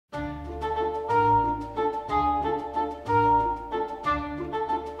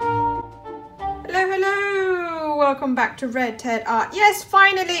welcome back to Red Ted Art. Yes,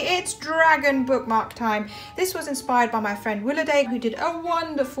 finally it's Dragon Bookmark time. This was inspired by my friend Willarday, who did a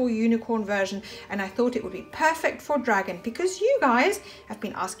wonderful unicorn version, and I thought it would be perfect for dragon because you guys have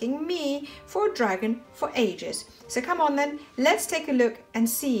been asking me for a dragon for ages. So come on then, let's take a look and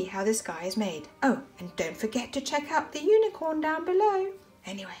see how this guy is made. Oh, and don't forget to check out the unicorn down below.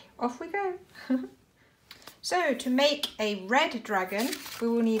 Anyway, off we go. So to make a red dragon, we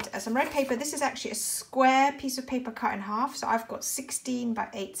will need some red paper. This is actually a square piece of paper cut in half. So I've got 16 by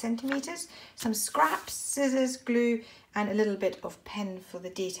 8 centimeters, some scraps, scissors, glue, and a little bit of pen for the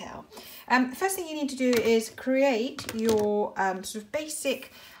detail. The first thing you need to do is create your sort of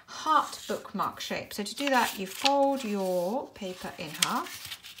basic heart bookmark shape. So to do that, you fold your paper in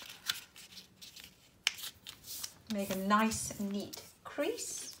half, make a nice neat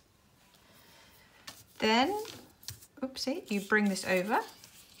crease. Then, oopsie, you bring this over,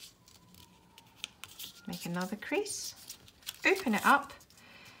 make another crease, open it up,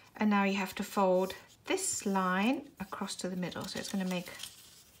 and now you have to fold this line across to the middle. So it's going to make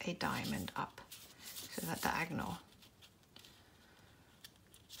a diamond up, so that diagonal.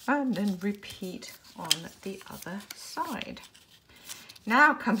 And then repeat on the other side.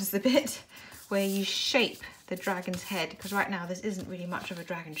 Now comes the bit where you shape the dragon's head, because right now this isn't really much of a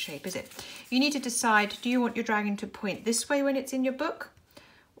dragon shape, is it? You need to decide, do you want your dragon to point this way when it's in your book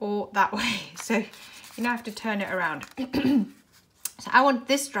or that way? So you now have to turn it around. So I want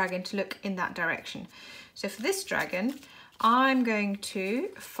this dragon to look in that direction. So for this dragon, I'm going to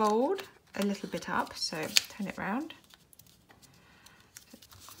fold a little bit up, so turn it around.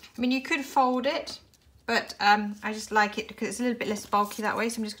 I mean, you could fold it, but I just like it because it's a little bit less bulky that way.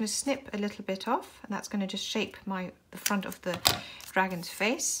 So I'm just going to snip a little bit off, and that's going to just shape the front of the dragon's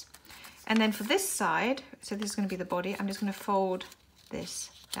face. And then for this side, so this is going to be the body, I'm just going to fold this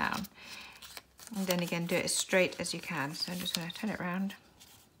down. And then again, do it as straight as you can. So I'm just going to turn it around.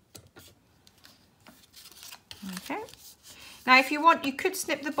 Okay. Now, if you want, you could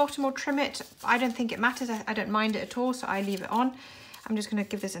snip the bottom or trim it. I don't think it matters. I don't mind it at all, so I leave it on. I'm just going to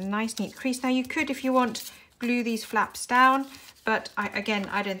give this a nice neat crease. Now you could, if you want, glue these flaps down, but again,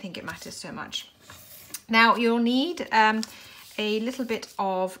 I don't think it matters so much. Now you'll need a little bit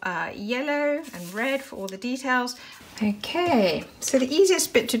of yellow and red for all the details. Okay, so the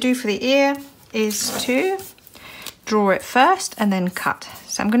easiest bit to do for the ear is to draw it first and then cut.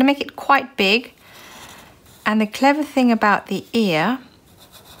 So I'm going to make it quite big. And the clever thing about the ear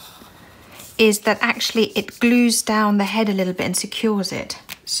is that actually it glues down the head a little bit and secures it.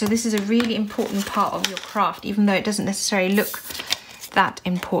 So this is a really important part of your craft, even though it doesn't necessarily look that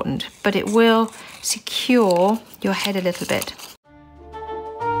important, but it will secure your head a little bit.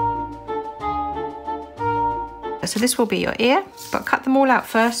 So this will be your ear, but cut them all out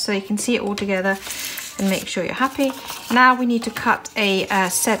first so you can see it all together and make sure you're happy. Now we need to cut a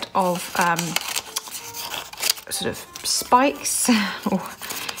set of sort of spikes.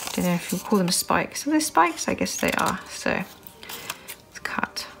 I don't know if you call them spikes. Are they spikes? I guess they are. So let's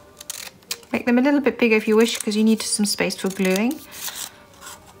cut. Make them a little bit bigger if you wish, because you need some space for gluing. I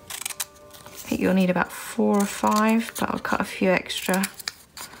think you'll need about 4 or 5, but I'll cut a few extra.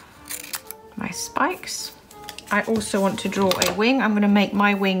 My spikes. I also want to draw a wing. I'm going to make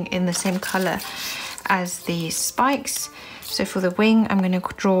my wing in the same colour as the spikes. So for the wing, I'm going to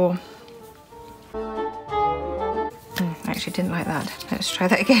draw... Actually didn't like that. Let's try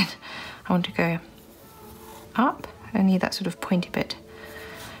that again. I want to go up. I need that sort of pointy bit.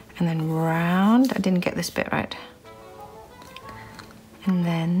 And then round. I didn't get this bit right. And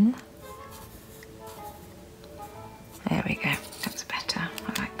then... there we go. That's better.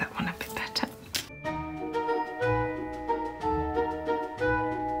 I like that one a bit better.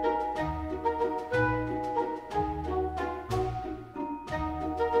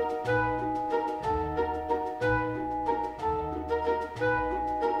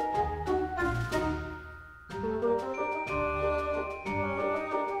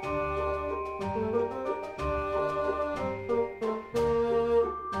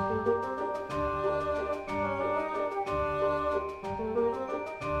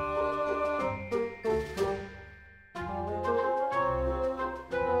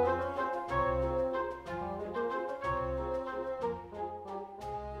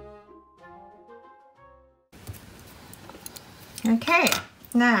 Okay,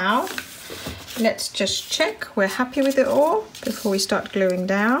 now let's just check we're happy with it all before we start gluing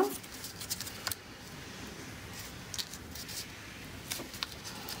down.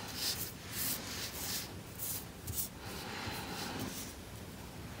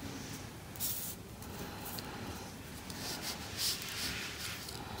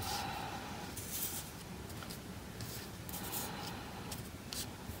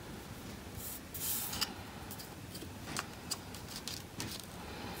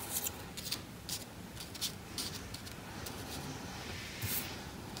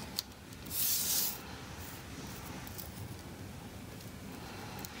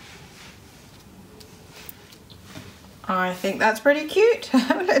 I think that's pretty cute.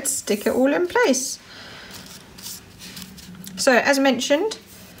 Let's stick it all in place. So as mentioned,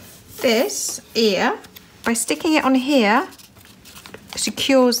 this ear, by sticking it on here,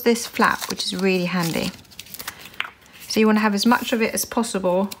 secures this flap, which is really handy. So you want to have as much of it as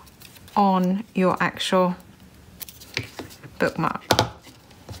possible on your actual bookmark.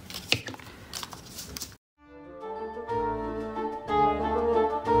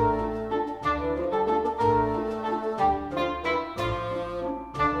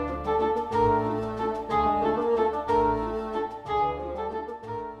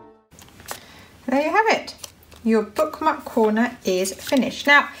 There you have it. Your bookmark corner is finished.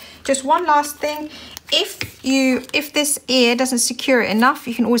 Now, just one last thing. If this ear doesn't secure it enough,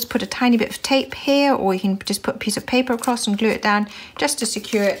 you can always put a tiny bit of tape here, or you can just put a piece of paper across and glue it down just to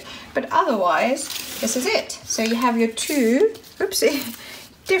secure it. But otherwise, this is it. So you have your two, oopsie,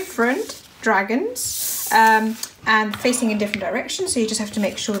 different dragons and facing in different directions. So you just have to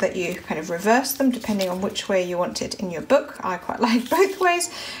make sure that you kind of reverse them depending on which way you want it in your book. I quite like both ways,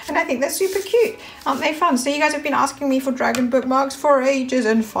 and I think they're super cute. Aren't they fun? So you guys have been asking me for dragon bookmarks for ages,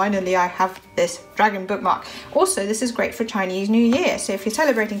 and finally I have this dragon bookmark. Also, this is great for Chinese New Year. So if you're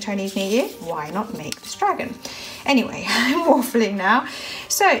celebrating Chinese New Year, why not make this dragon? Anyway, I'm waffling now.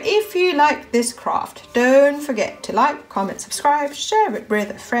 So if you like this craft, don't forget to like, comment, subscribe, share it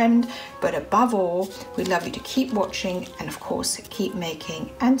with a friend. But above all, we'd love you to keep watching and of course keep making,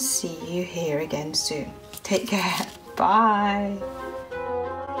 and see you here again soon. Take care. Bye.